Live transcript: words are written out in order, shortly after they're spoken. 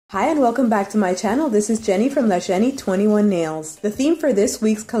Hi and welcome back to my channel. This is Jenny from LaShenny21Nails. The theme for this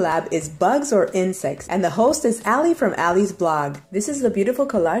week's collab is bugs or insects, and the host is Allie from Allie's blog. This is the beautiful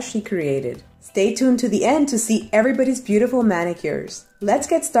collage she created. Stay tuned to the end to see everybody's beautiful manicures. Let's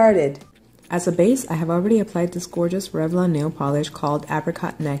get started. As a base, I have already applied this gorgeous Revlon nail polish called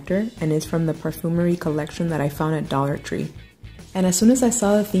Apricot Nectar, and it's from the Perfumery collection that I found at Dollar Tree. And as soon as I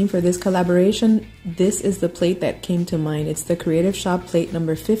saw the theme for this collaboration, this is the plate that came to mind. It's the Creative Shop plate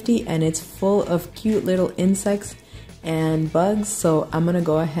number 50, and it's full of cute little insects and bugs. So I'm gonna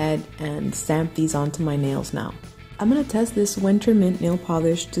go ahead and stamp these onto my nails now. I'm gonna test this Wintermint nail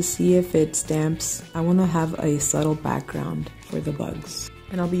polish to see if it stamps. I wanna have a subtle background for the bugs.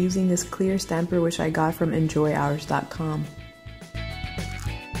 And I'll be using this clear stamper which I got from enjoyhours.com.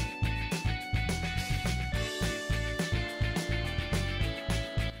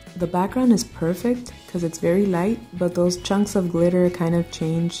 The background is perfect because it's very light, but those chunks of glitter kind of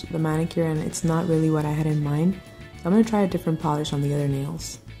change the manicure and it's not really what I had in mind. So I'm going to try a different polish on the other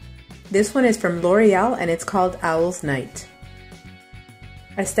nails. This one is from L'Oreal and it's called Owl's Night.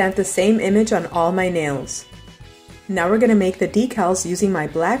 I stamped the same image on all my nails. Now we're going to make the decals using my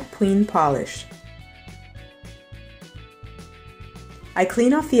black Queen polish. I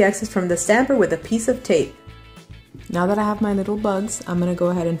clean off the excess from the stamper with a piece of tape. Now that I have my little bugs, I'm going to go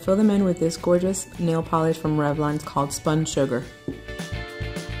ahead and fill them in with this gorgeous nail polish from Revlon. It's called Spun Sugar.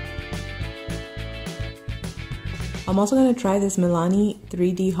 I'm also going to try this Milani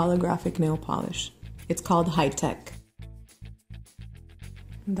 3D holographic nail polish. It's called High Tech.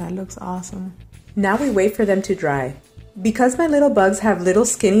 That looks awesome. Now we wait for them to dry. Because my little bugs have little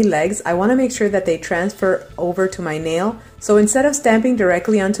skinny legs, I want to make sure that they transfer over to my nail. So instead of stamping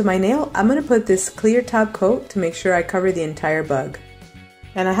directly onto my nail, I'm going to put this clear top coat to make sure I cover the entire bug.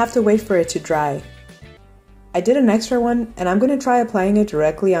 And I have to wait for it to dry. I did an extra one and I'm going to try applying it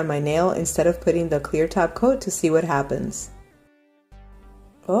directly on my nail instead of putting the clear top coat to see what happens.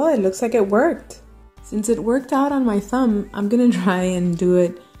 Oh, it looks like it worked. Since it worked out on my thumb, I'm going to try and do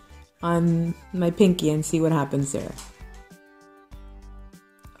it on my pinky and see what happens there.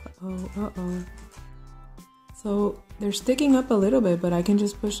 Uh-oh. So they're sticking up a little bit, but I can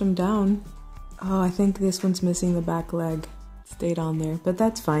just push them down. Oh, I think this one's missing the back leg. It stayed on there, but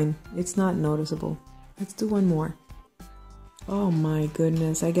that's fine. It's not noticeable. Let's do one more. Oh my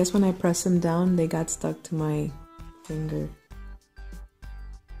goodness. I guess when I press them down, they got stuck to my finger.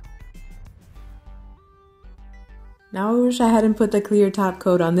 Now I wish I hadn't put the clear top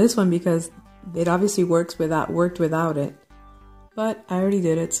coat on this one because it obviously worked without it. But I already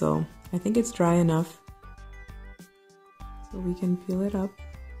did it, so I think it's dry enough. So we can peel it up.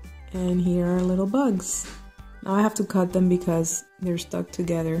 And here are little bugs. Now I have to cut them because they're stuck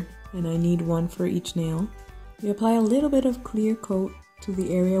together and I need one for each nail. We apply a little bit of clear coat to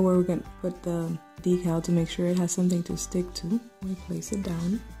the area where we're going to put the decal to make sure it has something to stick to. We place it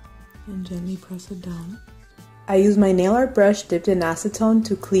down and gently press it down. I use my nail art brush dipped in acetone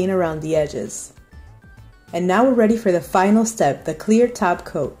to clean around the edges. And now we're ready for the final step, the clear top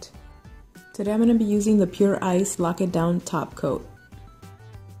coat. Today I'm going to be using the Pure Ice Lock It Down top coat.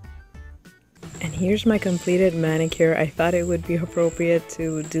 And here's my completed manicure. I thought it would be appropriate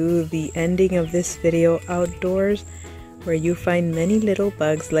to do the ending of this video outdoors, where you find many little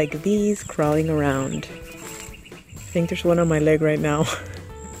bugs like these crawling around. I think there's one on my leg right now.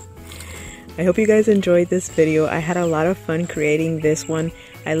 I hope you guys enjoyed this video. I had a lot of fun creating this one.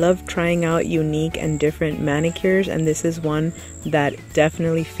 I love trying out unique and different manicures, and this is one that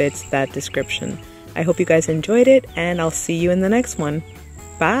definitely fits that description. I hope you guys enjoyed it, and I'll see you in the next one.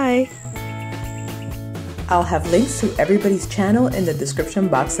 Bye! I'll have links to everybody's channel in the description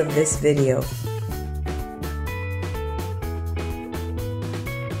box of this video.